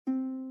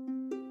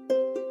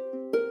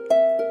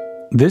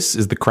This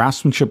is the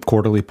Craftsmanship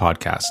Quarterly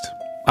podcast.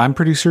 I'm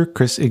producer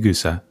Chris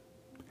Igusa.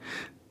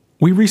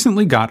 We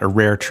recently got a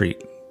rare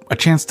treat, a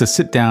chance to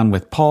sit down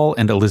with Paul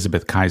and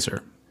Elizabeth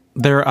Kaiser.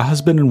 They're a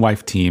husband and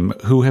wife team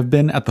who have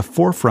been at the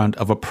forefront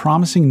of a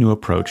promising new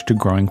approach to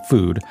growing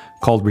food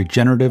called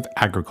regenerative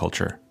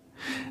agriculture.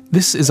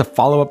 This is a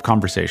follow-up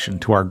conversation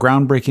to our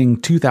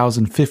groundbreaking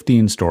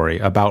 2015 story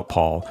about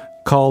Paul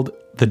called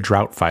The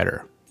Drought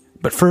Fighter.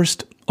 But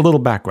first, a little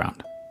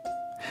background.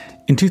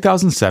 In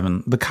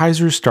 2007, the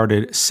Kaisers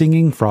started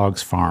Singing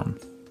Frogs Farm.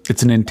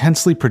 It's an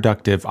intensely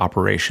productive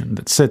operation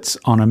that sits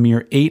on a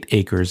mere 8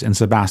 acres in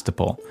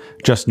Sebastopol,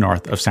 just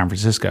north of San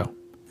Francisco.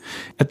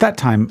 At that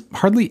time,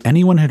 hardly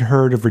anyone had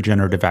heard of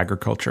regenerative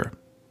agriculture.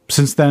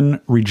 Since then,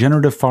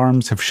 regenerative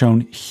farms have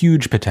shown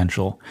huge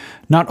potential,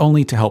 not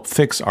only to help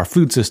fix our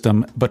food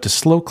system, but to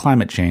slow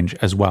climate change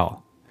as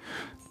well.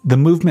 The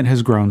movement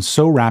has grown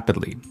so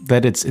rapidly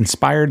that it's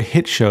inspired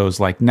hit shows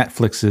like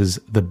Netflix's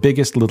The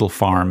Biggest Little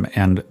Farm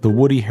and the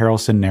Woody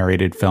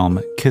Harrelson-narrated film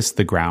Kiss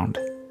the Ground.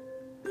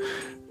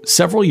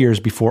 Several years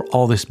before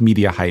all this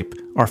media hype,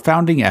 our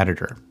founding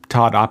editor,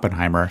 Todd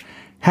Oppenheimer,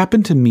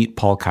 happened to meet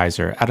Paul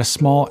Kaiser at a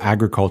small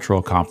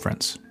agricultural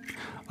conference.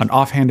 An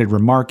offhanded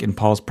remark in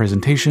Paul's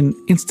presentation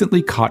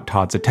instantly caught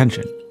Todd's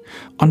attention.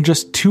 On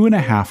just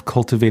 2.5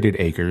 cultivated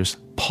acres,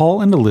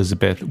 Paul and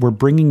Elizabeth were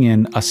bringing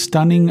in a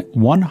stunning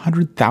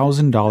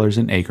 $100,000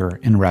 an acre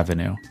in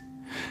revenue.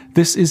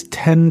 This is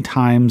 10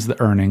 times the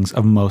earnings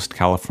of most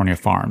California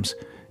farms,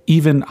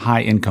 even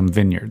high-income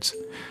vineyards.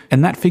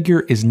 And that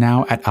figure is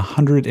now at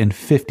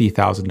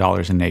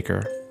 $150,000 an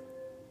acre.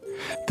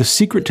 The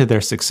secret to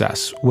their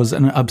success was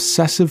an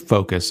obsessive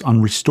focus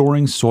on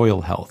restoring soil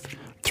health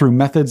through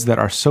methods that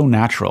are so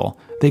natural,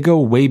 they go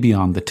way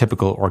beyond the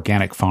typical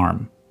organic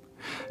farm.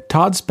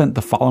 Todd spent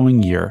the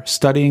following year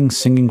studying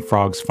Singing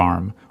Frogs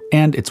Farm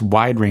and its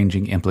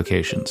wide-ranging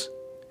implications.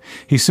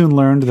 He soon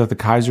learned that the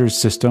Kaiser's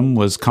system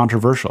was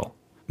controversial.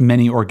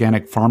 Many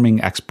organic farming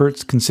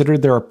experts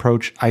considered their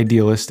approach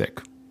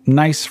idealistic,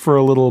 nice for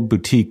a little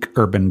boutique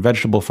urban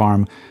vegetable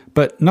farm,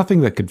 but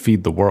nothing that could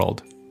feed the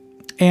world.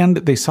 And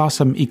they saw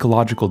some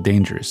ecological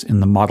dangers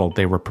in the model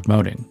they were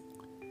promoting.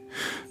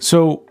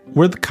 So,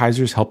 were the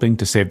Kaisers helping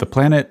to save the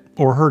planet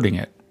or hurting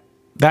it?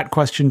 That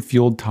question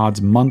fueled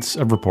Todd's months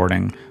of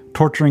reporting,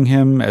 torturing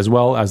him as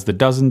well as the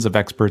dozens of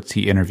experts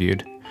he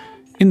interviewed.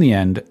 In the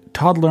end,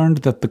 Todd learned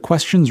that the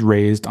questions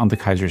raised on the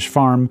Kaiser's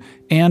farm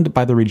and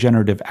by the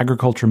regenerative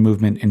agriculture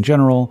movement in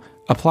general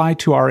apply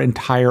to our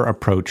entire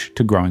approach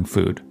to growing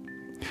food.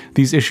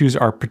 These issues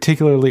are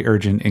particularly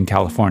urgent in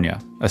California,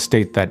 a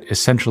state that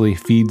essentially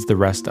feeds the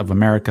rest of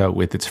America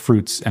with its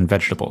fruits and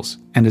vegetables,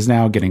 and is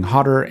now getting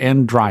hotter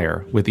and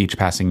drier with each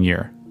passing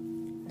year.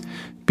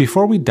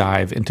 Before we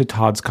dive into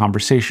Todd's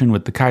conversation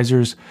with the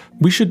Kaisers,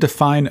 we should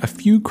define a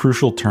few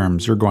crucial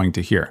terms you're going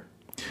to hear.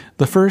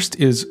 The first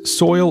is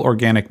soil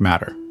organic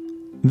matter.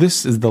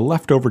 This is the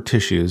leftover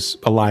tissues,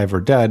 alive or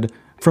dead,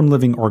 from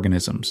living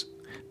organisms.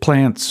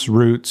 Plants,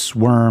 roots,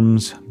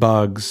 worms,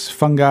 bugs,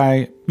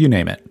 fungi, you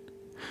name it.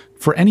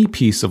 For any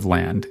piece of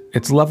land,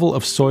 its level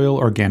of soil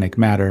organic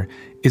matter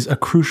is a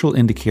crucial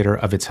indicator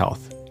of its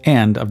health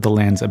and of the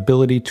land's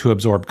ability to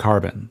absorb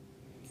carbon.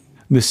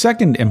 The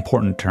second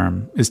important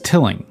term is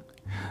tilling.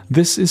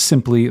 This is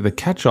simply the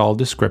catch-all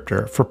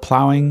descriptor for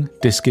plowing,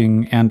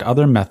 disking, and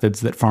other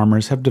methods that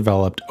farmers have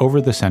developed over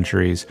the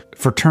centuries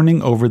for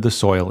turning over the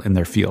soil in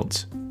their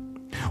fields.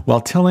 While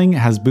tilling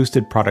has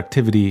boosted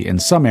productivity in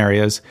some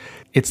areas,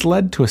 it's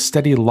led to a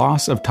steady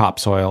loss of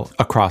topsoil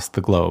across the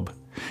globe,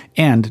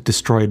 and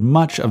destroyed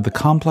much of the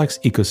complex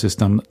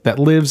ecosystem that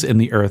lives in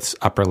the Earth's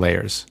upper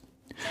layers.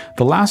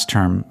 The last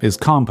term is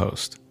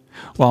compost.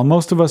 While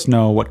most of us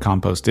know what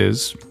compost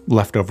is,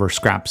 leftover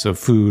scraps of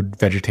food,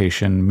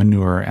 vegetation,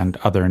 manure, and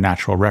other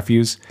natural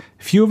refuse,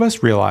 few of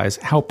us realize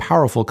how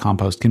powerful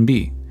compost can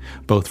be,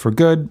 both for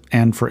good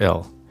and for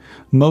ill.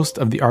 Most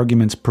of the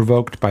arguments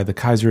provoked by the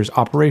Kaiser's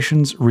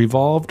operations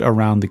revolved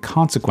around the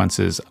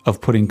consequences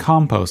of putting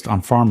compost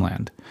on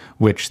farmland,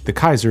 which the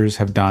Kaisers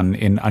have done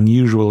in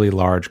unusually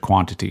large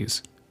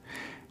quantities.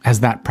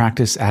 Has that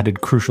practice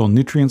added crucial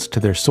nutrients to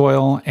their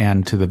soil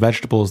and to the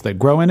vegetables that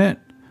grow in it?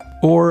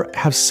 Or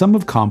have some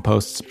of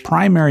compost's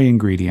primary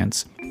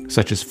ingredients,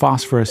 such as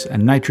phosphorus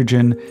and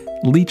nitrogen,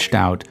 leached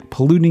out,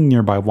 polluting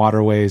nearby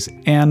waterways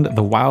and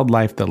the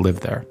wildlife that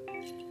live there?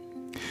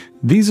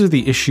 These are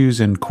the issues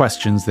and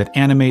questions that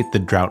animate the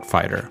Drought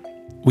Fighter.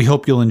 We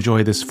hope you'll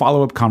enjoy this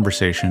follow-up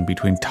conversation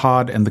between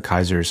Todd and the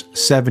Kaisers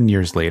 7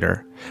 years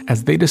later,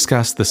 as they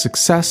discuss the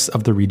success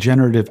of the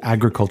regenerative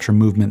agriculture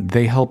movement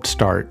they helped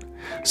start,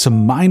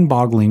 some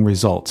mind-boggling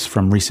results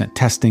from recent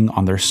testing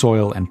on their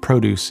soil and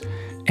produce,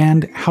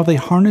 and how they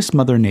harness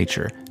Mother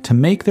Nature to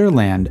make their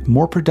land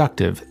more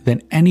productive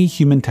than any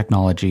human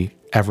technology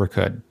ever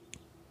could.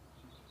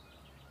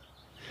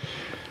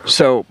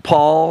 So,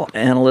 Paul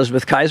and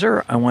Elizabeth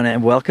Kaiser, I want to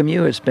welcome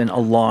you. It's been a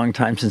long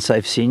time since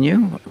I've seen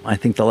you. I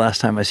think the last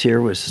time I was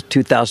here was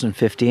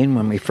 2015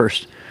 when we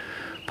first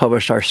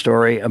published our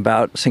story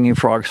about Singing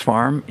Frogs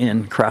Farm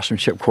in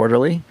Craftsmanship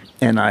Quarterly.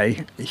 And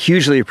I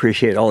hugely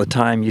appreciate all the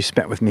time you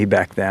spent with me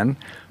back then.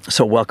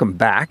 So welcome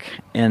back.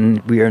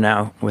 And we are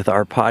now with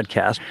our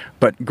podcast.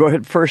 But go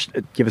ahead first,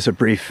 give us a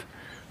brief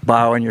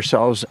bio on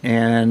yourselves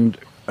and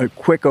a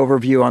quick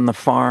overview on the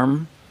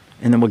farm.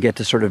 And then we'll get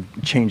to sort of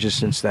changes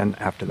since then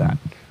after that.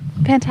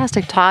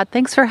 Fantastic, Todd.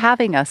 Thanks for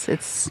having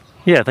us.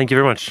 Yeah, thank you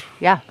very much.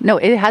 Yeah, no,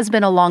 it has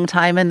been a long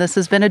time, and this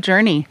has been a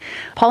journey.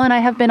 Paul and I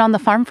have been on the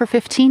farm for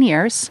 15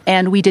 years,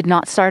 and we did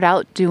not start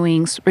out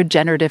doing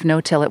regenerative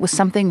no-till. It was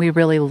something we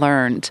really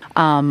learned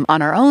on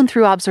our own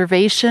through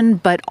observation,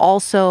 but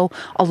also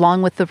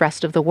along with the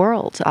rest of the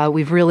world.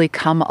 We've really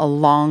come a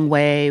long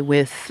way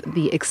with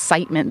the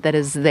excitement that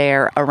is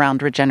there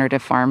around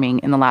regenerative farming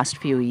in the last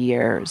few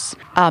years.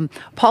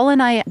 Paul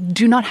and I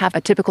do not have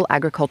a typical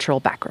agricultural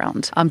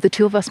background. The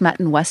two of us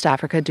met in West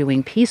Africa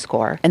doing Peace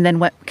Corps, and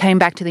then came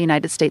back to the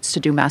United States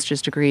to do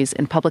master's degrees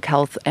in public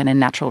health and in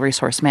natural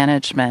resource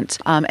management.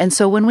 And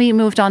so when we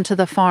moved onto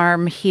the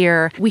farm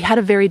here, we had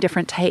a very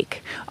different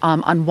take.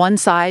 On one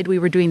side, we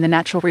were doing the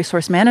natural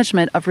resource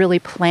management of really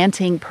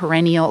planting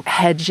perennial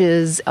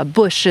hedges,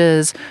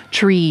 bushes,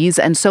 trees,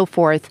 and so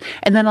forth.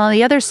 And then on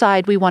the other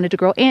side, we wanted to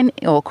grow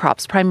annual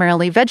crops,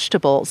 primarily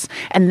vegetables.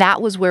 And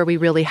that was where we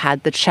really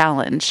had the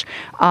challenge.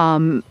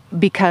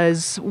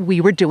 Because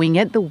we were doing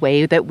it the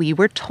way that we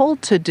were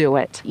told to do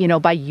it,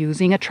 by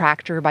using a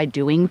tractor, by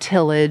doing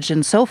tillage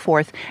and so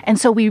forth. And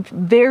so we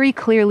very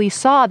clearly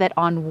saw that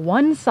on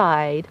one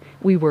side,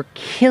 we were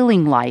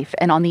killing life,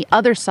 and on the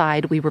other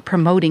side, we were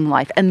promoting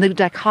life. And the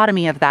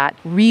dichotomy of that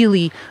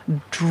really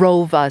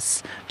drove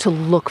us to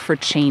look for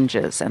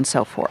changes and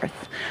so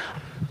forth.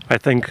 I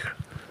think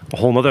a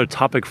whole other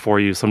topic for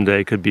you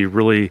someday could be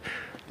really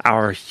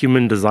our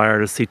human desire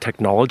to see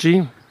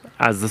technology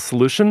as the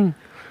solution,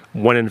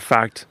 when in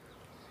fact,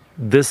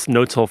 this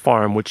no-till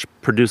farm, which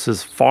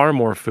produces far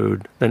more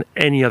food than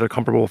any other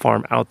comparable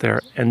farm out there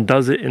and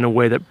does it in a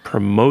way that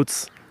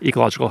promotes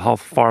ecological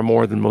health far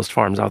more than most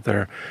farms out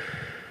there,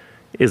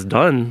 is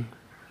done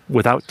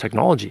without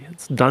technology.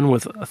 It's done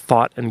with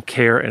thought and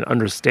care and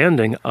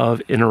understanding of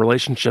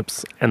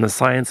interrelationships and the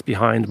science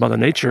behind Mother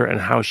Nature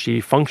and how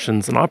she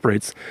functions and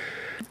operates.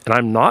 And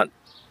I'm not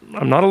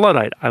a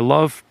Luddite. I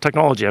love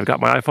technology. I've got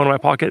my iPhone in my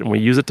pocket and we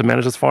use it to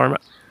manage this farm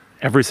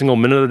every single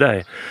minute of the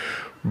day.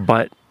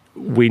 But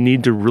we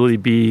need to really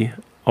be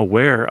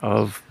aware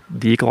of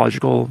the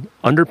ecological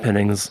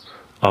underpinnings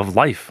of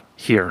life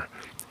here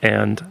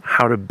and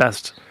how to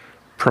best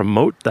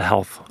promote the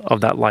health of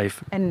that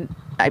life. And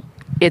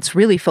it's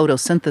really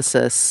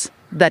photosynthesis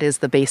that is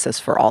the basis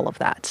for all of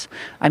that.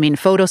 I mean,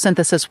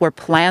 photosynthesis, where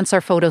plants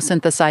are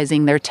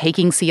photosynthesizing, they're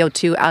taking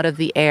CO2 out of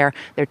the air,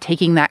 they're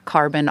taking that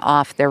carbon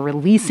off, they're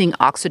releasing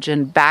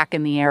oxygen back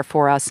in the air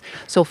for us.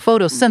 So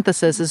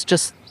photosynthesis is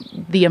just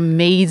the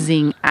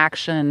amazing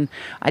action.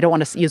 I don't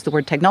want to use the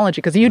word technology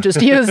because you just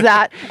used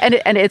that.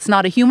 And it's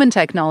not a human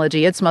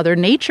technology. It's Mother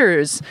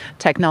Nature's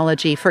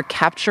technology for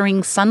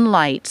capturing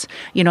sunlight,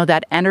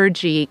 that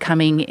energy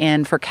coming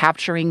in for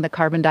capturing the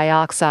carbon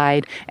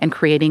dioxide and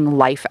creating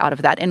life out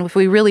of that. And if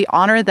we really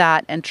honor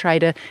that and try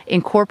to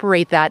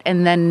incorporate that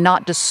and then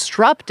not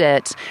disrupt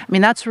it, I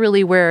mean, that's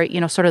really where,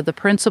 sort of the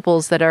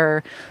principles that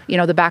are,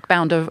 the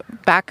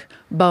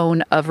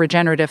backbone of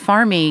regenerative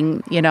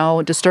farming,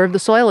 disturb the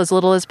soil as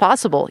little as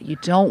possible. You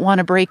don't want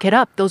to break it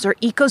up. Those are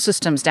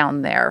ecosystems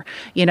down there.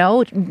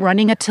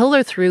 Running a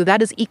tiller through,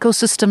 that is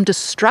ecosystem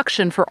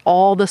destruction for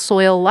all the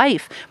soil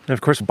life. And of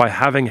course, by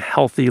having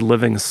healthy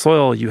living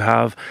soil, you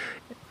have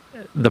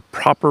the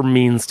proper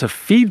means to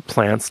feed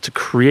plants, to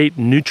create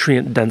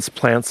nutrient-dense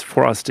plants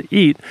for us to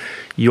eat.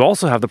 You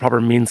also have the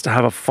proper means to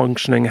have a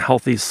functioning,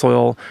 healthy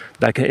soil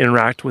that can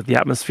interact with the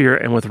atmosphere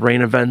and with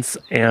rain events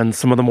and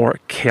some of the more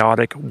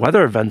chaotic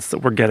weather events that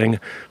we're getting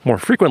more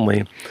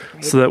frequently.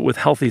 Right. So that with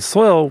healthy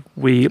soil,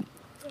 we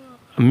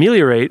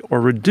ameliorate or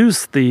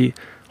reduce the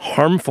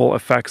harmful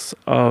effects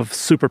of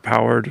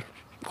superpowered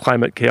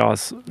climate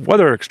chaos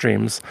weather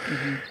extremes.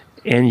 Mm-hmm.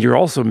 And you're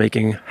also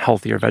making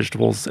healthier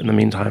vegetables in the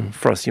meantime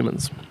for us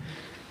humans.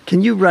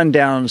 Can you run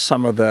down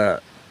some of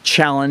the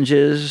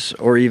challenges,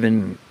 or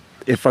even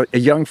if a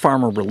young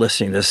farmer were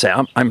listening to this, say,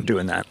 I'm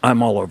doing that,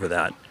 I'm all over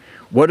that.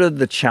 What are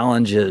the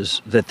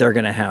challenges that they're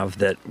going to have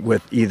that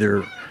with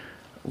either,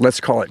 let's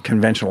call it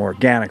conventional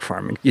organic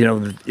farming?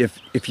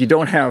 If you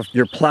don't have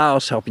your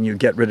plows helping you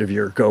get rid of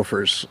your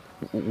gophers,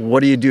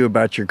 what do you do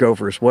about your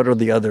gophers? What are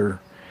the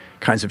other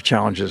kinds of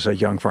challenges a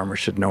young farmer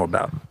should know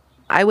about?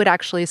 I would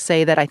actually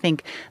say that I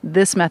think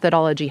this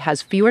methodology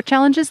has fewer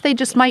challenges. They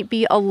just might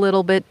be a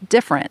little bit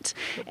different.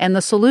 And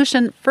the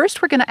solution, first,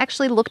 we're going to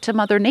actually look to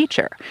Mother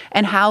Nature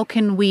and how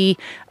can we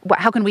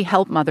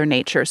help Mother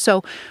Nature?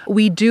 So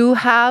we do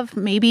have,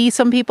 maybe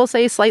some people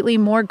say, slightly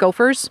more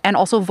gophers and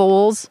also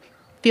voles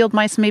field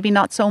mice, maybe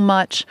not so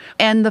much.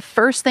 And the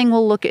first thing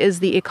we'll look is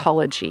the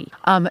ecology.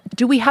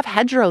 Do we have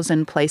hedgerows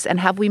in place, and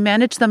have we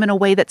managed them in a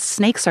way that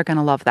snakes are going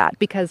to love that?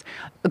 Because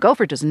a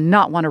gopher does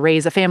not want to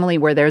raise a family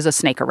where there's a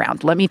snake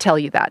around. Let me tell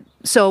you that.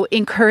 So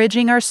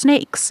encouraging our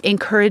snakes,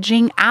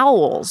 encouraging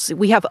owls.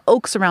 We have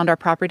oaks around our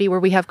property where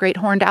we have great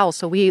horned owls,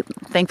 so we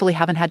thankfully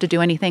haven't had to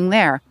do anything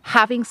there.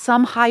 Having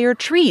some higher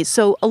trees,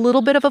 so a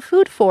little bit of a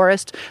food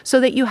forest so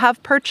that you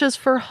have perches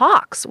for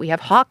hawks. We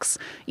have hawks,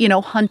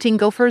 hunting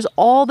gophers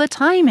all the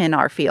time in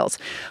our fields.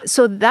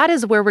 So that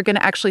is where we're going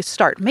to actually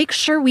start. Make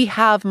sure we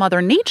have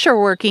Mother Nature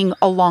working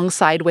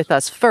alongside with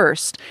us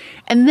first,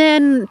 and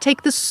then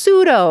take the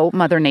pseudo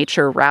Mother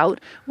Nature route.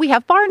 We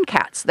have barn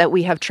cats that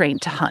we have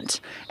trained to hunt,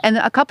 and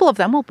a couple of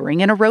them will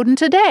bring in a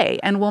rodent a day,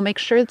 and we'll make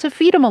sure to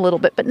feed them a little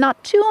bit, but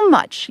not too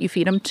much. You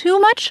feed them too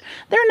much,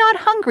 they're not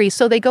hungry,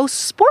 so they go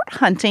sport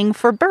hunting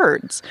for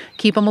birds.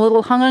 Keep them a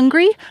little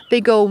hungry,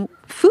 they go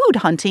food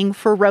hunting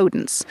for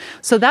rodents.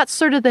 So that's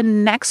sort of the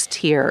next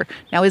tier.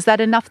 Now, is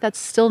that enough? That's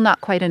still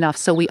not quite enough.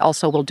 So we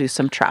also will do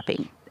some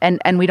trapping.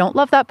 And we don't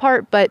love that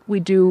part, but we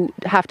do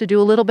have to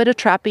do a little bit of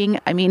trapping.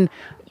 I mean,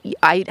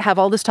 I have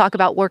all this talk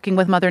about working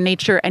with Mother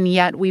Nature, and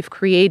yet we've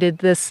created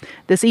this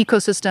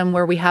ecosystem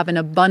where we have an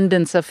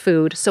abundance of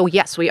food. So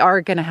yes, we are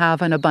going to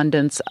have an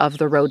abundance of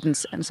the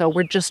rodents. And so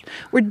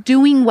we're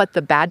doing what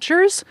the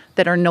badgers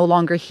that are no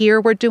longer here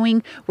we're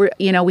doing.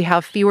 We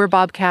have fewer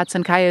bobcats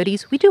and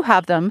coyotes. We do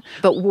have them,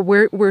 but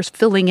we're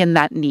filling in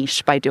that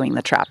niche by doing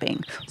the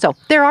trapping. So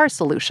there are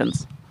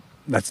solutions.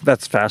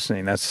 That's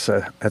fascinating. That's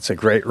a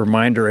great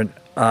reminder.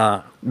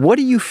 And what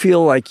do you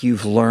feel like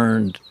you've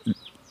learned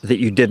that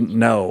you didn't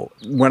know?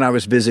 When I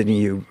was visiting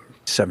you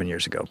 7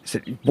 years ago, I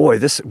said, boy,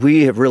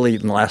 we have really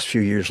in the last few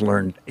years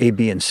learned A,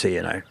 B, and C,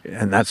 and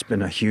that's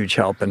been a huge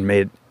help and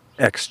made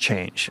X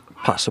change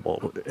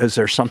possible. Is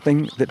there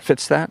something that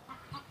fits that?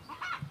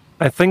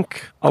 I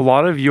think a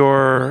lot of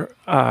your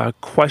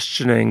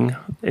questioning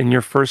in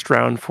your first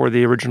round for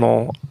the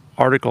original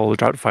article, The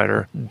Drought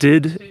Fighter,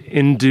 did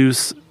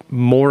induce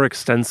more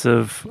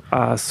extensive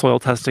soil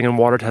testing and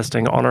water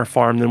testing on our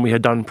farm than we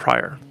had done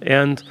prior.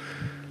 And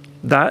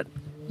that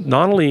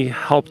not only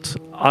helped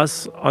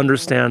us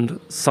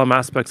understand some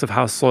aspects of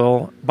how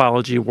soil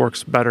biology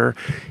works better,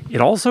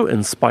 it also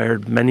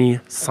inspired many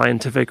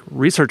scientific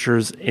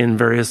researchers in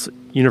various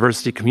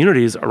university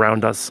communities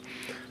around us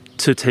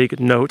to take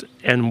note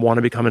and want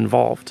to become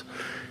involved.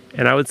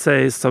 And I would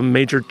say some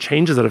major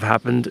changes that have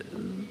happened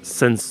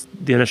since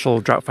the initial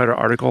Drought Fighter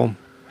article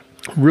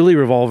really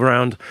revolve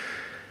around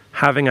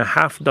having a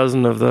half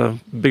dozen of the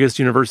biggest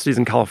universities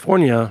in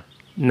California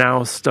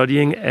now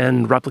studying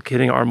and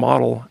replicating our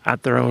model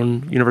at their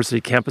own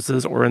university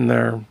campuses or in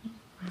their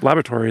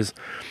laboratories.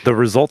 The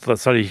result of the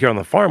study here on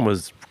the farm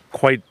was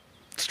quite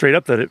straight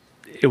up that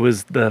it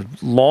was the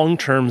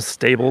long-term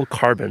stable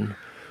carbon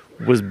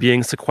was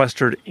being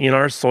sequestered in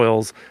our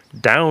soils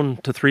down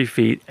to 3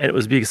 feet, and it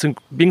was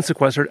being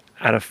sequestered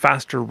at a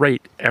faster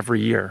rate every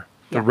year.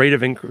 The rate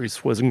of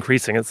increase was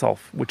increasing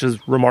itself, which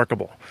is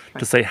remarkable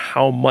to say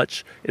how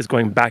much is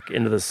going back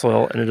into the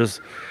soil, and it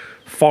is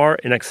far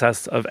in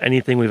excess of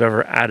anything we've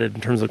ever added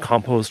in terms of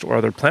compost or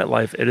other plant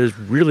life. It is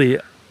really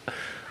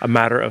a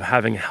matter of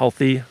having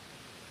healthy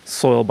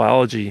soil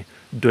biology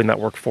doing that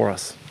work for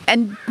us.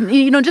 And,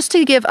 just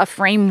to give a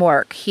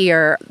framework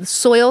here,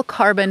 soil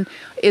carbon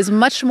is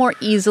much more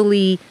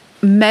easily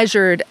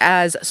measured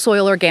as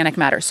soil organic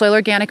matter. Soil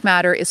organic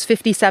matter is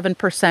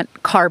 57%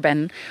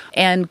 carbon,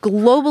 and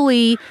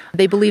globally,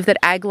 they believe that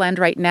ag land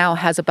right now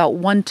has about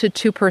 1 to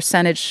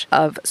 2%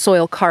 of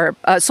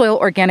soil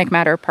organic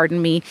matter.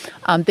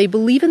 They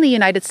believe in the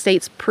United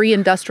States,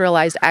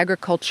 pre-industrialized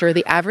agriculture,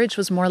 the average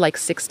was more like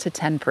 6 to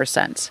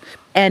 10%.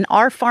 And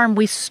our farm,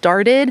 we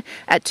started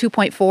at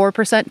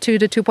 2.4%, 2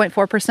 to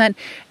 2.4%,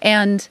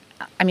 and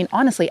I mean,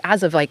 honestly,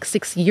 as of like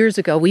 6 years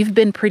ago, we've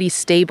been pretty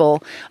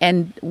stable,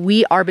 and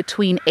we are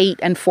between 8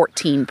 and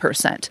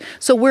 14%.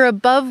 So we're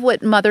above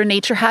what Mother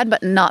Nature had,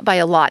 but not by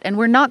a lot. And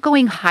we're not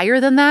going higher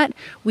than that.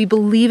 We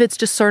believe it's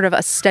just sort of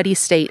a steady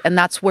state, and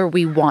that's where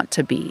we want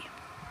to be.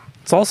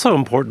 It's also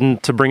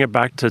important to bring it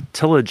back to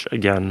tillage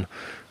again,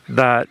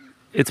 that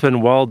it's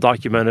been well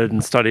documented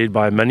and studied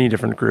by many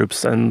different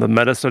groups, and the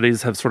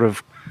meta-studies have sort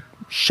of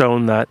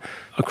shown that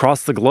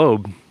across the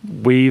globe,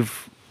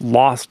 we've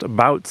lost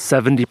about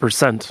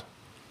 70%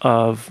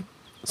 of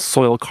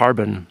soil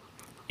carbon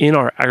in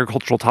our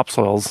agricultural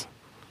topsoils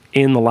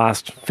in the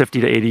last 50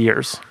 to 80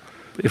 years.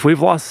 If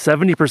we've lost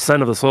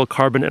 70% of the soil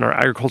carbon in our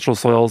agricultural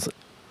soils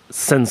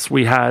since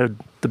we had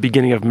the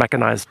beginning of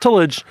mechanized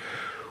tillage,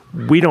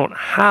 we don't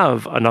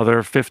have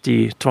another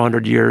 50 to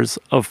 100 years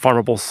of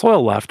farmable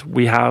soil left.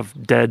 We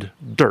have dead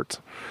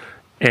dirt.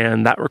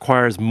 And that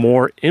requires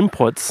more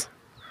inputs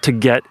to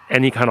get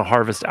any kind of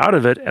harvest out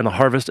of it, and the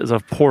harvest is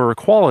of poorer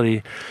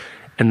quality,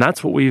 and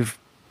that's what we've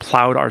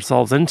plowed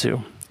ourselves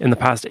into in the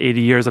past 80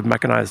 years of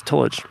mechanized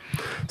tillage.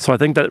 So I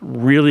think that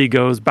really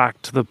goes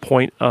back to the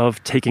point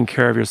of taking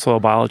care of your soil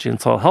biology and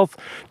soil health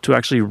to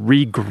actually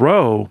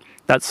regrow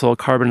that soil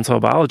carbon and soil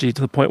biology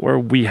to the point where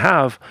we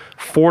have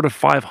 400 to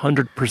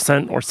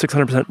 500% or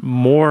 600%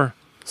 more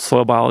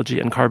soil biology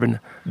and carbon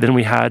than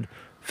we had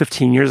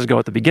 15 years ago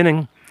at the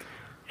beginning.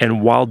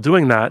 And while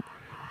doing that,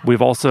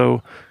 we've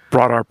also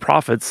brought our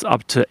profits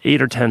up to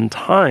 8 or 10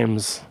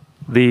 times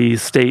the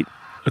state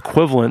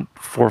equivalent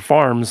for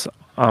farms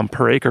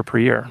per acre per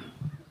year.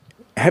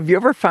 Have you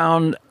ever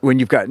found when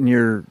you've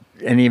gotten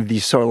any of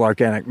these soil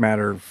organic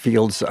matter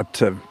fields up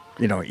to,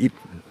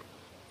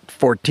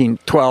 14,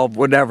 12,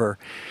 whatever,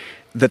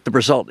 that the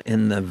result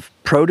in the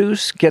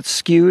produce gets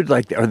skewed?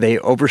 Like, are they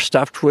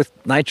overstuffed with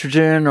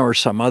nitrogen or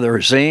some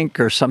other zinc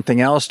or something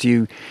else?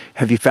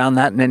 Have you found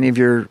that in any of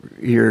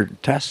your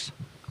tests?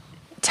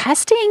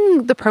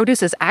 Testing the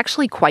produce is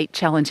actually quite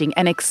challenging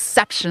and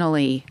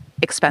exceptionally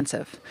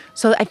expensive.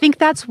 So I think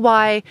that's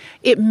why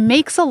it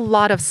makes a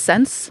lot of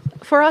sense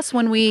for us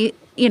when we,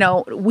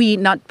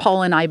 not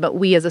Paul and I, but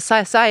we as a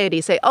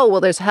society say, oh, well,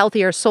 there's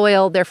healthier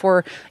soil,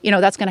 therefore,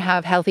 that's going to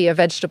have healthier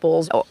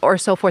vegetables or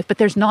so forth. But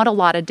there's not a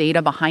lot of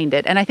data behind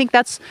it. And I think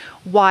that's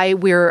why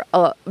we're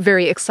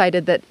very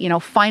excited that,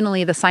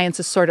 finally the science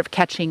is sort of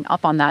catching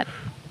up on that.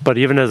 But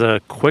even as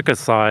a quick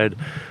aside,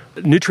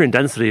 nutrient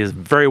density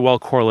very well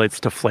correlates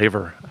to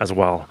flavor as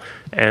well.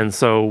 And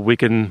so we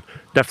can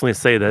definitely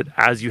say that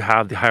as you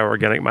have the higher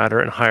organic matter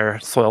and higher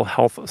soil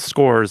health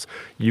scores,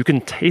 you can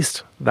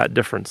taste that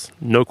difference,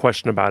 no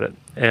question about it.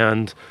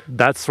 And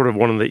that's sort of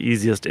one of the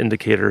easiest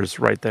indicators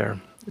right there.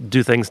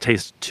 Do things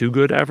taste too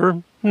good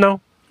ever? No.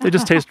 They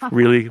just taste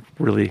really,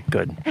 really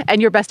good.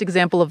 And your best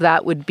example of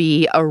that would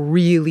be a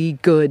really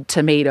good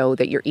tomato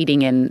that you're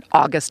eating in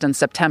August and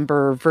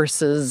September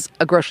versus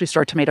a grocery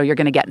store tomato you're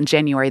going to get in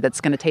January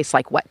that's going to taste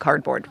like wet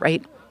cardboard,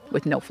 right?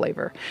 With no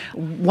flavor.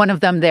 One of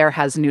them there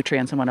has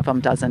nutrients and one of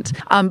them doesn't.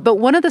 But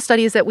one of the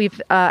studies that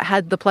we've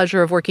had the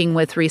pleasure of working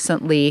with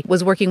recently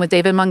was working with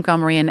David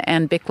Montgomery and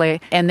Anne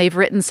Bickley, and they've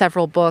written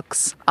several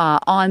books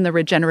on the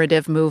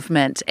regenerative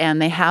movement,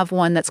 and they have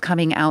one that's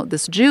coming out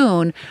this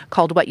June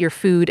called What Your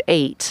Food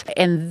Ate.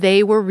 And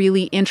they were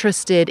really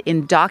interested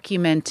in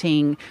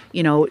documenting,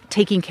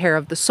 taking care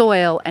of the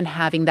soil and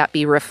having that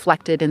be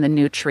reflected in the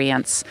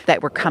nutrients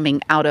that were coming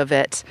out of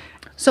it.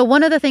 So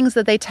one of the things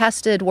that they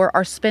tested were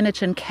our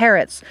spinach and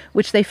carrots,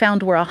 which they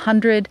found were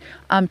 100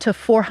 to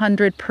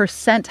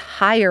 400%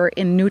 higher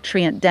in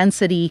nutrient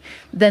density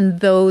than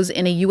those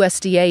in a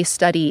USDA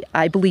study,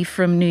 I believe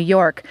from New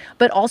York,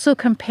 but also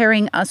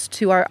comparing us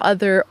to our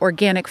other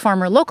organic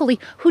farmer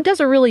locally who does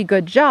a really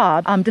good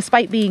job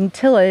despite being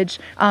tillage.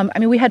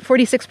 We had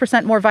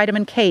 46% more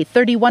vitamin K,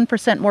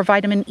 31% more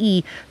vitamin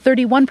E,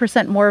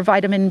 31% more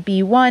vitamin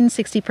B1,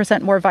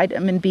 60% more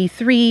vitamin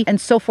B3, and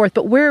so forth.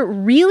 But where it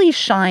really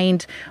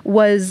shined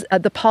was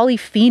the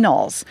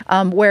polyphenols,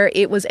 where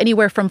it was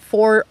anywhere from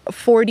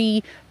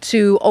 440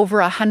 to over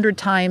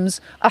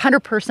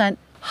 100%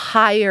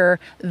 higher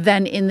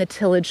than in the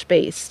tillage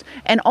base.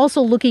 And also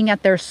looking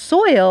at their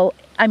soil,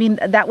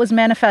 that was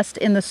manifest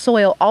in the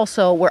soil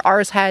also, where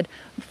ours had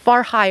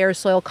far higher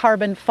soil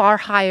carbon, far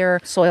higher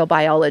soil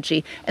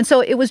biology. And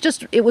so it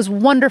was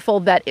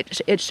wonderful that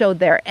it showed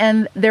there.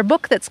 And their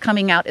book that's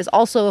coming out is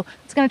also,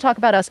 it's going to talk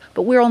about us,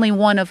 but we're only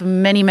one of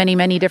many, many,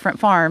 many different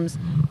farms.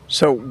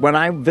 So when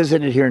I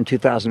visited here in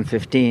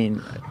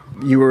 2015,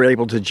 you were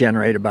able to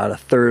generate about a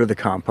third of the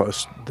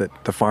compost that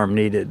the farm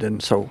needed.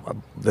 And so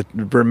the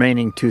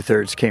remaining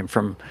 2/3 came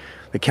from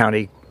the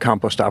county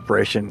compost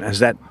operation. Has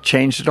that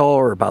changed at all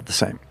or about the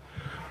same?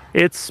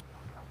 It's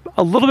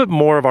a little bit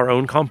more of our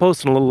own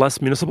compost and a little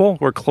less municipal.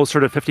 We're closer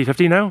to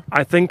 50-50 now.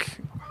 I think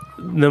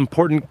the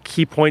important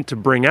key point to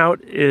bring out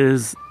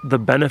is the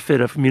benefit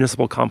of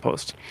municipal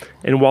compost.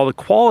 And while the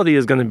quality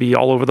is going to be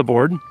all over the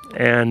board,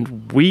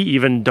 and we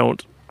even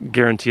don't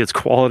guarantee its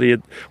quality,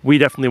 we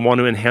definitely want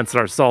to enhance it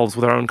ourselves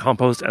with our own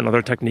compost and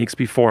other techniques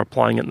before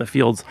applying it in the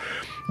fields.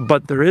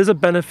 But there is a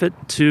benefit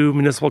to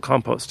municipal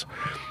compost.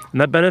 And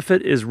that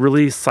benefit is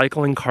really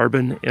cycling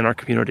carbon in our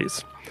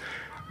communities.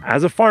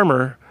 As a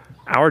farmer,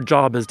 our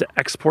job is to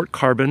export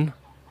carbon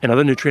and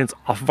other nutrients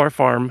off of our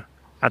farm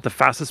at the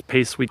fastest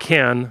pace we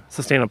can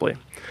sustainably.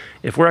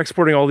 If we're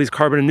exporting all these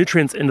carbon and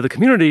nutrients into the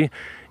community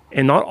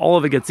and not all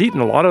of it gets eaten,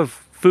 a lot of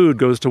food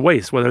goes to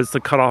waste, whether it's the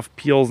cut off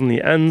peels and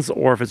the ends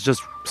or if it's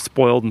just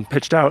spoiled and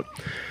pitched out.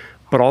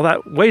 But all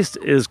that waste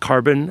is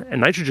carbon and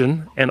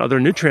nitrogen and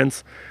other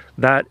nutrients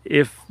that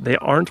if they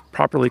aren't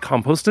properly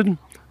composted,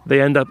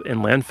 they end up in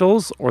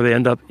landfills or they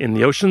end up in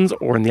the oceans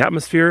or in the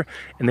atmosphere,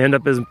 and they end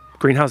up as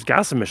greenhouse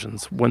gas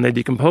emissions when they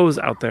decompose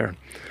out there.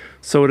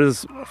 So it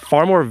is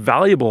far more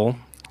valuable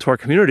to our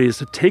communities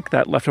to take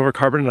that leftover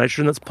carbon and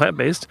nitrogen that's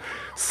plant-based,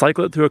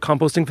 cycle it through a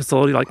composting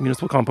facility like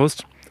municipal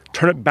compost,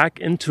 turn it back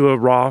into a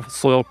raw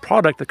soil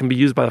product that can be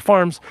used by the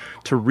farms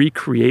to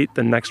recreate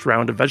the next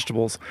round of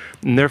vegetables.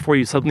 And therefore,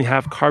 you suddenly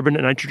have carbon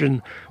and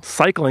nitrogen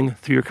cycling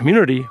through your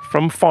community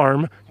from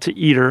farm to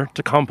eater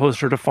to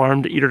composter to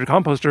farm to eater to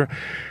composter,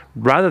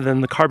 rather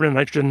than the carbon and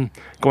nitrogen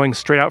going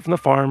straight out from the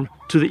farm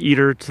to the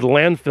eater to the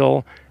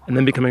landfill and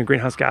then becoming a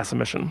greenhouse gas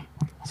emission.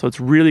 So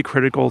it's really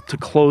critical to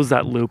close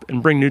that loop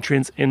and bring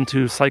nutrients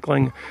into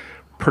cycling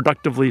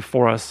productively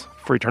for us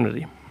for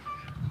eternity.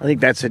 I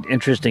think that's an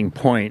interesting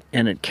point,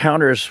 and it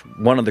counters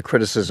one of the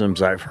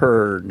criticisms I've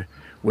heard,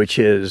 which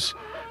is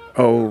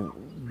oh,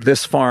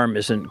 this farm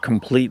isn't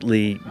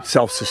completely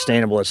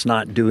self-sustainable. It's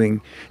not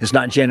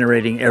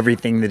generating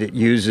everything that it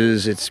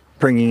uses. It's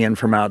bringing in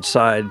from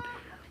outside.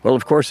 Well,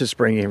 of course it's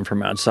bringing in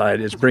from outside.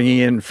 It's bringing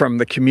in from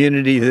the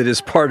community that is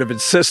part of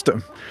its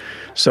system.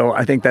 So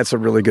I think that's a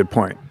really good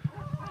point.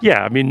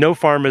 Yeah, I mean, no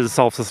farm is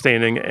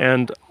self-sustaining.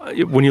 And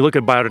when you look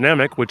at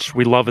biodynamic, which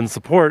we love and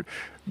support,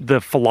 the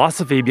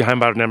philosophy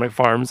behind biodynamic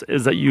farms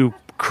is that you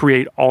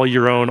create all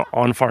your own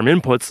on-farm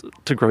inputs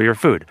to grow your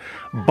food.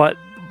 But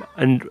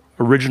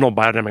original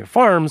biodynamic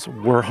farms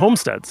were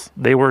homesteads.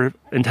 They were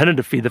intended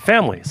to feed the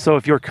family. So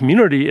if your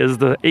community is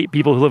the 8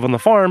 people who live on the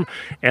farm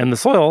and the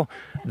soil,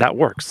 that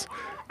works.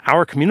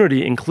 Our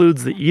community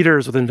includes the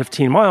eaters within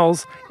 15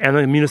 miles and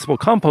the municipal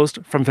compost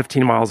from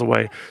 15 miles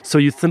away. So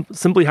you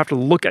simply have to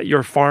look at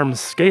your farm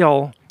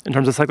scale in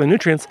terms of cycling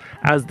nutrients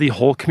as the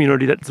whole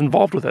community that's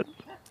involved with it.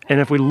 And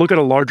if we look at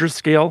a larger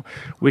scale,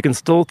 we can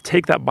still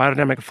take that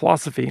biodynamic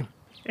philosophy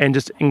and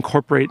just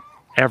incorporate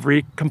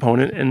every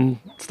component and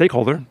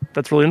stakeholder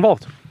that's really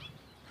involved.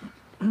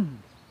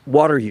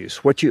 Water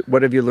use. What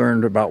have you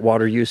learned about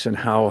water use, and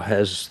how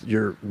has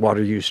your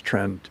water use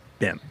trend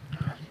been?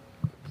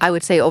 I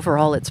would say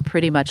overall it's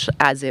pretty much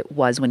as it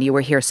was when you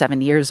were here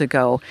 7 years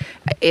ago.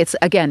 It's,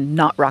 again,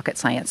 not rocket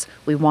science.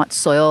 We want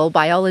soil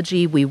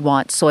biology. We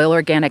want soil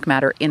organic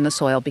matter in the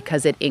soil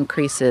because it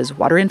increases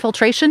water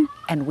infiltration,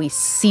 and we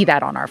see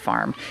that on our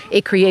farm.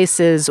 It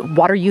creates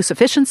water use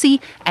efficiency,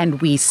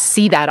 and we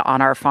see that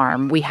on our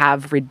farm. We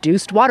have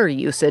reduced water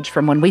usage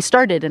from when we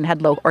started and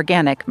had low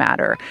organic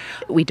matter.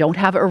 We don't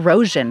have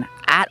erosion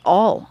at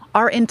all.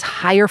 Our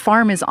entire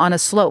farm is on a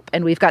slope,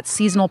 and we've got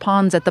seasonal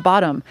ponds at the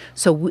bottom.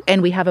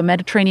 And we have a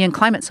Mediterranean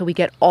climate, so we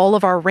get all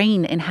of our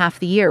rain in half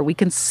the year. We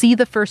can see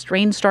the first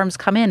rainstorms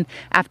come in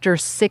after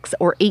 6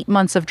 or 8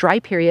 months of dry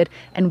period,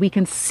 and we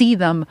can see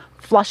them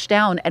flush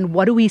down. And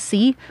what do we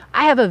see?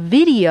 I have a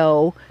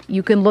video,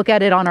 you can look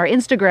at it on our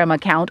Instagram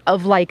account,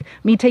 of like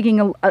me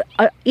taking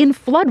in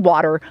flood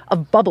water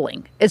of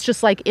bubbling. It's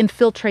just like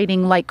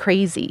infiltrating like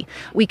crazy.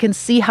 We can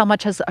see how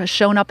much has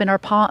shown up in our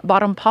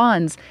bottom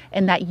ponds,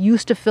 and that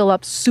used to fill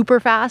up super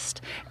fast.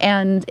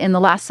 And in the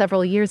last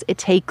several years, it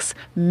takes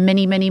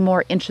many, many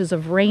more inches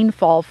of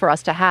rainfall for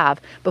us to have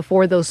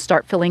before those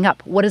start filling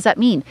up. What does that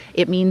mean?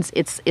 It means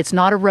it's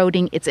not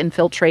eroding, it's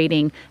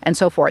infiltrating, and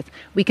so forth.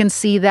 We can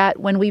see that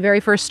when we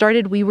very first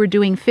started, we were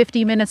doing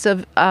 50 minutes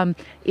of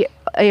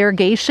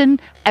irrigation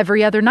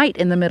every other night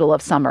in the middle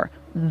of summer.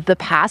 The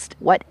past,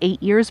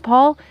 8 years,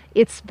 Paul?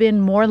 It's been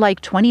more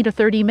like 20 to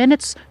 30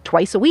 minutes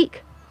twice a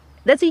week.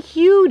 That's a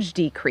huge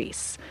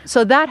decrease.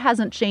 So that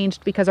hasn't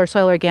changed because our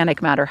soil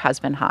organic matter has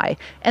been high.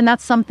 And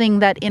that's something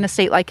that in a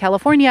state like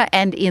California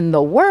and in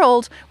the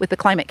world with the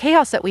climate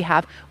chaos that we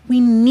have, we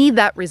need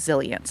that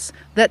resilience.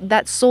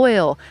 That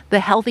soil,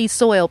 the healthy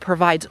soil,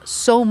 provides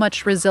so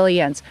much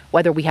resilience,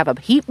 whether we have a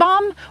heat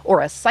bomb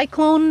or a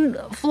cyclone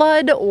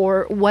flood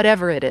or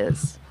whatever it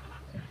is.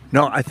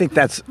 No, I think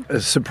that's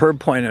a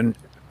superb point. And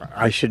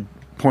I should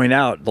point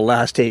out the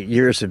last 8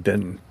 years have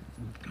been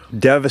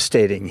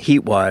devastating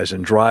heat-wise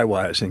and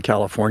dry-wise in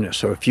California.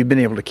 So if you've been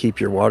able to keep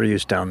your water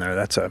use down there,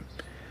 that's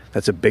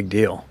a big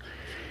deal.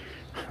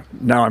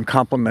 Now I'm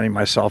complimenting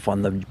myself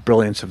on the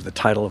brilliance of the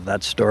title of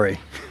that story.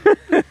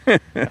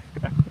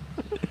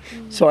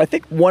 So I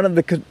think one of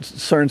the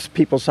concerns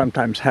people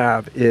sometimes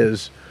have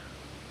is,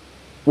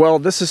 well,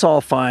 this is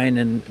all fine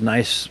and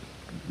nice,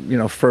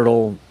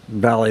 fertile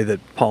valley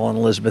that Paul and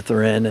Elizabeth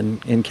are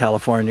in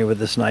California with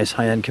this nice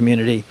high-end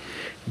community.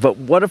 But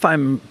what if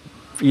I'm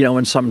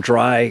in some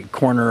dry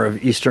corner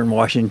of eastern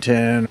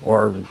Washington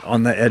or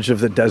on the edge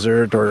of the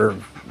desert or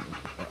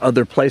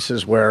other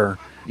places where,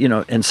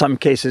 in some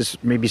cases,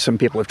 maybe some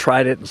people have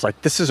tried it. It's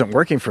like, this isn't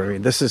working for me.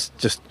 This is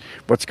just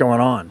what's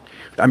going on.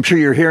 I'm sure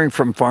you're hearing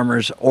from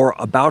farmers or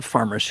about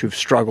farmers who've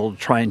struggled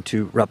trying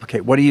to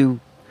replicate. What do you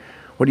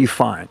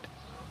find?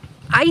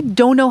 I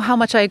don't know how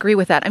much I agree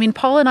with that. I mean,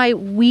 Paul and I,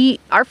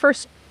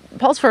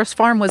 Paul's first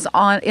farm was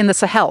in the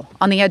Sahel,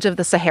 on the edge of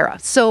the Sahara.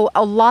 So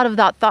a lot of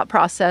that thought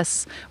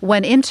process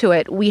went into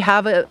it. We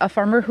have a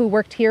farmer who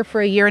worked here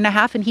for 1.5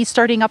 years, and he's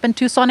starting up in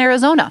Tucson,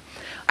 Arizona.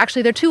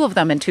 Actually, there are 2 of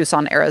them in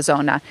Tucson,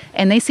 Arizona,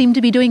 and they seem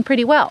to be doing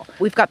pretty well.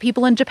 We've got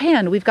people in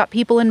Japan. We've got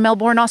people in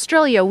Melbourne,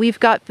 Australia. We've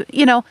got,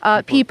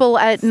 people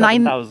at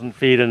 7,000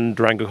 feet in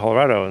Durango,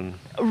 Colorado.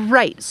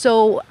 Right.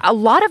 So a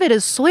lot of it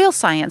is soil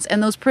science,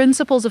 and those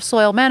principles of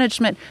soil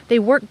management, they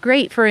work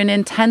great for an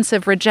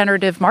intensive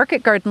regenerative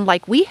market garden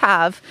like we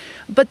have,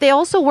 but they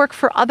also work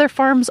for other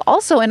farms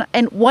also.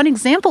 And one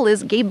example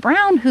is Gabe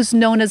Brown, who's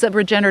known as a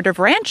regenerative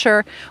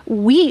rancher.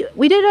 We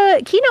did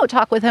a keynote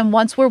talk with him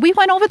once where we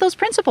went over those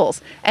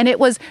principles, and it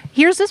was,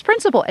 here's this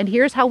principle, and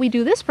here's how we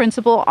do this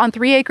principle on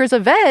 3 acres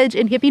of veg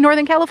in hippie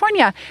Northern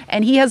California.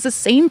 And he has the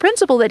same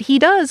principle that he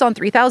does on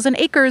 3,000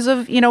 acres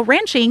of,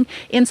 ranching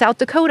in South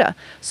Dakota.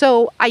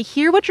 So I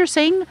hear what you're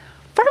saying.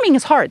 farming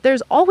is hard.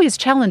 There's always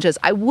challenges.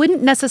 I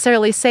wouldn't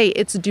necessarily say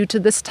it's due to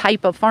this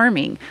type of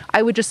farming.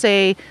 I would just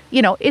say,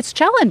 it's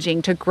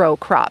challenging to grow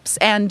crops,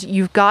 and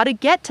you've got to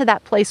get to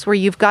that place where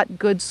you've got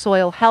good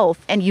soil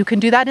health. And you can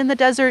do that in the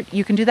desert.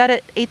 You can do that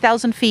at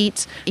 8,000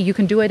 feet. You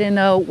can do it in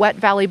a wet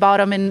valley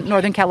bottom in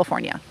Northern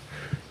California.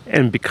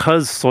 And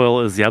because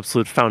soil is the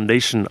absolute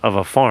foundation of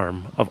a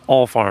farm, of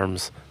all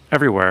farms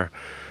everywhere,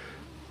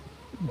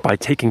 by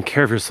taking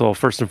care of your soil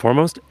first and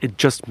foremost, it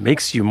just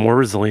makes you more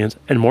resilient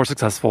and more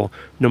successful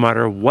no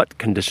matter what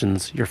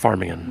conditions you're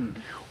farming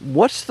in.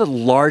 What's the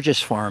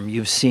largest farm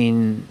you've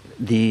seen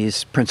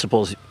these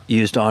principles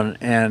used on?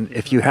 And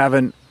if you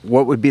haven't,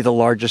 what would be the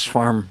largest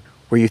farm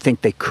where you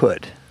think they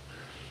could?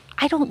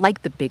 I don't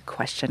like the big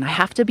question. I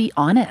have to be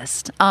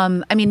honest.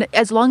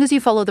 As long as you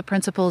follow the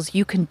principles,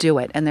 you can do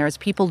it. And there's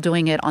people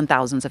doing it on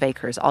thousands of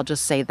acres. I'll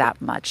just say that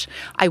much.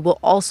 I will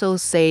also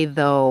say,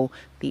 though,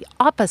 the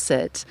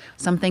opposite,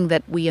 something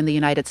that we in the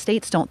United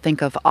States don't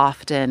think of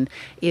often,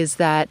 is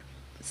that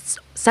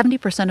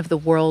 70% of the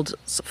world's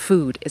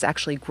food is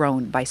actually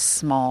grown by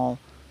small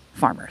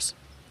farmers.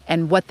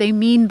 And what they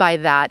mean by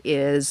that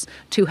is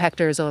 2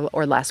 hectares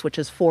or less, which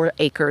is 4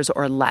 acres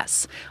or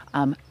less.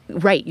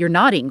 Right, you're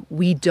nodding.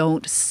 We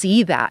don't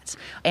see that.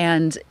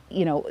 And,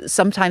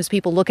 sometimes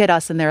people look at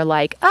us and they're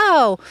like,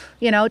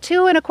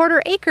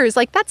 2.25 acres,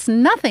 like that's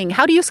nothing.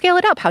 How do you scale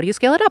it up? How do you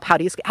scale it up?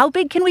 How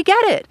big can we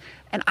get it?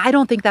 And I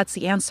don't think that's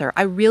the answer.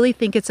 I really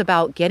think it's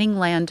about getting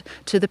land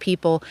to the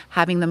people,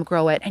 having them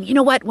grow it. And you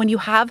know what? When you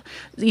have,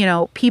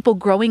 people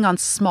growing on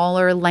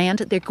smaller land,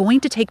 they're going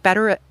to take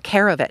better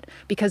care of it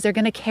because they're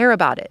going to care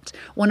about it.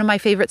 One of my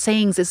favorite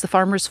sayings is the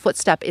farmer's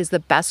footstep is the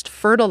best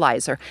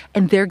fertilizer.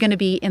 And they're going to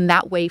be in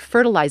that way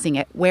fertilizing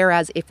it.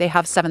 Whereas if they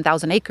have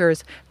 7,000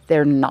 acres,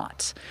 they're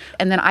not.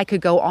 And then I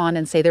could go on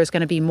and say there's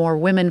going to be more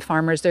women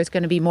farmers. There's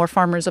going to be more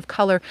farmers of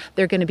color.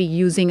 They're going to be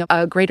using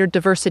a greater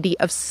diversity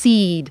of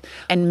seed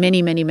and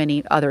many, many,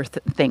 many other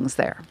things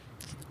there.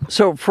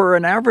 So for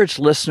an average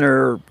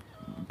listener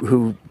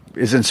who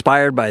is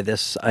inspired by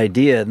this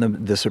idea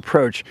and this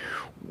approach,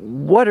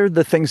 what are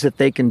the things that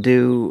they can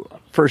do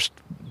first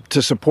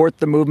to support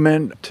the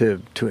movement, to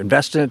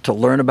invest in it, to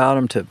learn about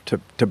them,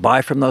 to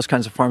buy from those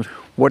kinds of farms?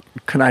 What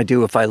can I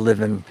do if I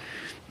live in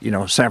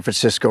San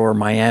Francisco or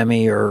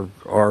Miami or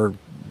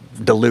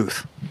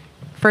Duluth?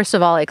 First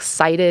of all,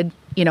 excited,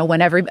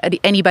 when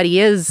anybody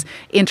is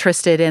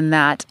interested in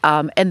that.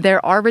 And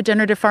there are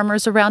regenerative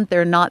farmers around.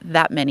 There are not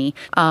that many.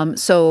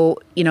 So,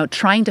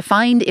 trying to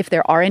find if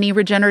there are any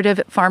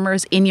regenerative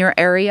farmers in your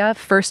area,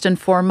 first and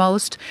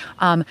foremost,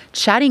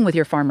 chatting with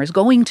your farmers,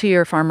 going to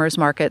your farmers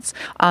markets.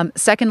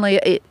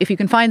 Secondly, if you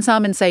can find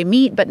some and say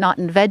meat, but not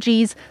in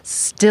veggies,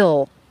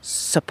 still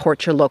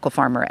support your local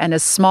farmer, and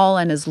as small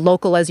and as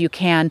local as you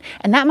can.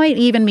 And that might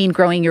even mean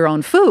growing your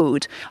own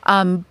food.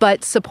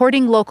 But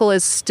supporting local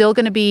is still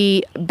going to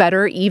be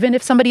better, even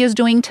if somebody is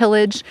doing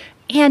tillage,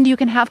 and you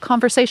can have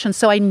conversations.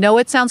 So I know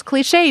it sounds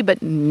cliche,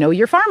 but know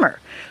your farmer.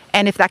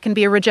 And if that can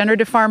be a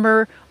regenerative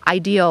farmer,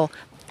 ideal.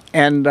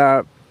 And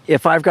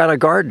if I've got a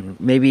garden,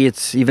 maybe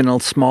it's even a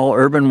small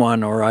urban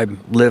one, or I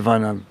live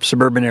on a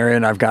suburban area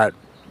and I've got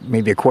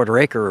maybe a 1/4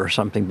 acre or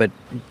something, but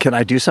can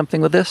I do something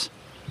with this?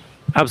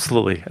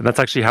 Absolutely. And that's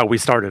actually how we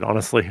started,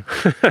 honestly.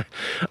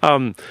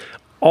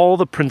 All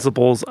the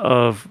principles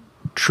of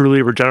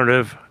truly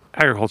regenerative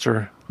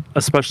agriculture,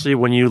 especially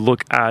when you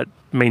look at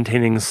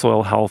maintaining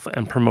soil health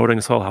and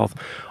promoting soil health,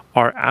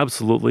 are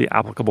absolutely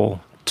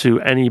applicable to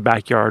any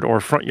backyard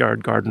or front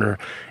yard gardener,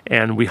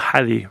 and we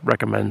highly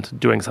recommend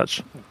doing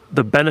such.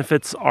 The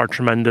benefits are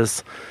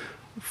tremendous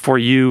for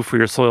you, for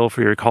your soil,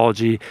 for your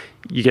ecology.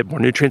 You get more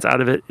nutrients out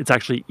of it. It's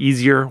actually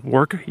easier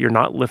work. You're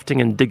not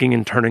lifting and digging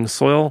and turning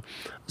soil.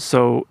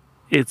 So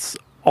it's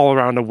all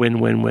around a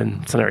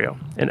win-win-win scenario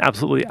and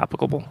absolutely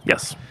applicable.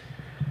 Yes.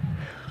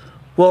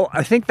 Well,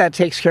 I think that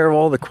takes care of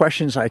all the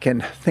questions I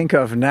can think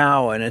of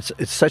now, and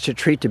it's such a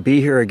treat to be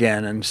here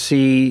again and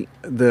see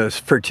the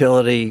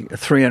fertility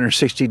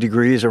 360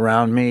 degrees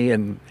around me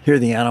and hear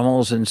the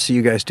animals and see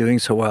you guys doing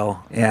so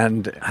well.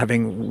 And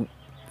having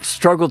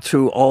struggled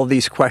through all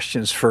these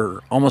questions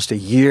for almost a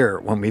year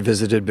when we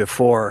visited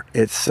before,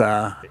 it's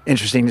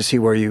interesting to see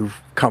where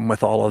you've come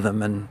with all of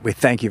them, and we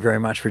thank you very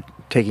much for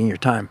taking your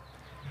time.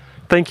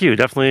 Thank you.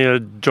 Definitely a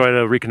joy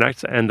to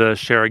reconnect and to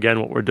share again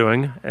what we're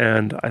doing.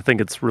 And I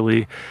think it's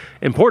really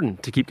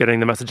important to keep getting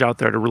the message out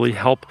there to really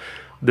help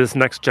this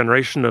next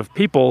generation of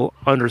people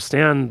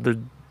understand the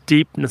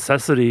deep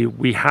necessity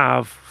we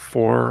have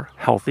for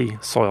healthy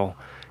soil,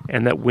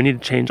 and that we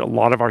need to change a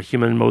lot of our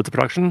human modes of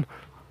production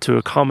to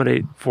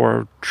accommodate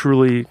for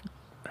truly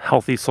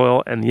healthy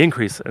soil and the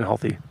increase in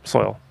healthy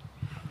soil.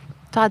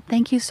 Todd,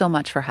 thank you so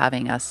much for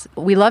having us.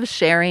 We love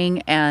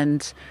sharing,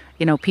 and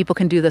people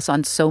can do this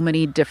on so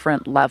many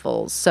different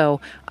levels. So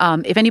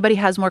if anybody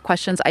has more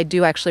questions, I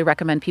do actually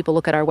recommend people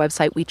look at our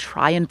website. We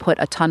try and put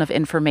a ton of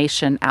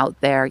information out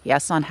there,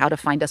 yes, on how to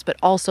find us, but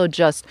also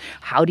just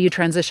how do you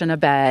transition a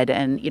bed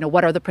and,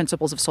 what are the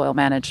principles of soil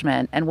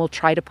management? And we'll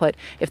try to put,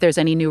 if there's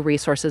any new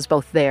resources,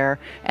 both there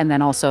and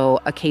then also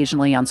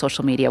occasionally on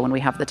social media when we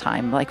have the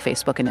time, like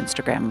Facebook and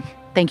Instagram.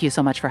 Thank you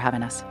so much for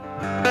having us.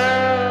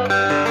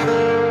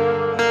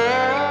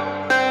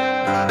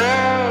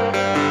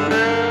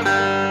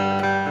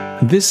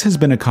 This has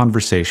been a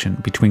conversation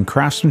between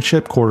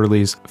Craftsmanship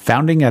Quarterly's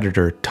founding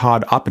editor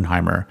Todd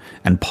Oppenheimer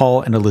and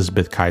Paul and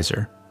Elizabeth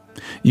Kaiser.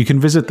 You can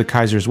visit the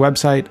Kaisers'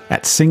 website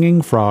at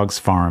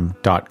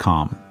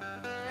singingfrogsfarm.com.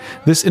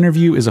 This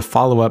interview is a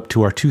follow-up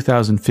to our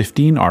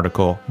 2015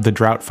 article, The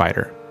Drought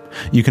Fighter.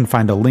 You can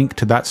find a link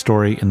to that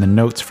story in the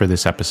notes for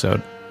this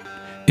episode.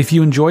 If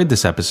you enjoyed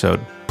this episode,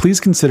 please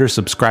consider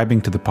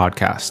subscribing to the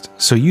podcast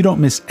so you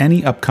don't miss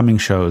any upcoming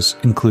shows,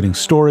 including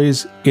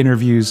stories,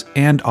 interviews,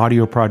 and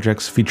audio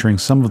projects featuring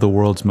some of the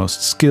world's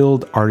most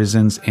skilled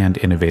artisans and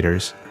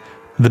innovators.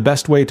 The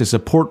best way to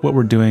support what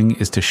we're doing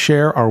is to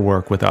share our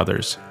work with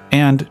others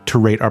and to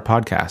rate our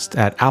podcast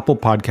at Apple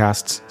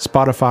Podcasts,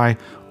 Spotify,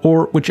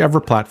 or whichever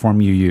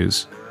platform you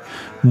use.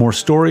 More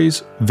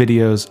stories,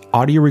 videos,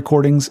 audio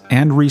recordings,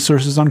 and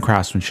resources on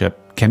craftsmanship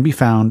can be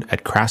found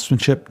at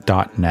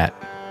craftsmanship.net.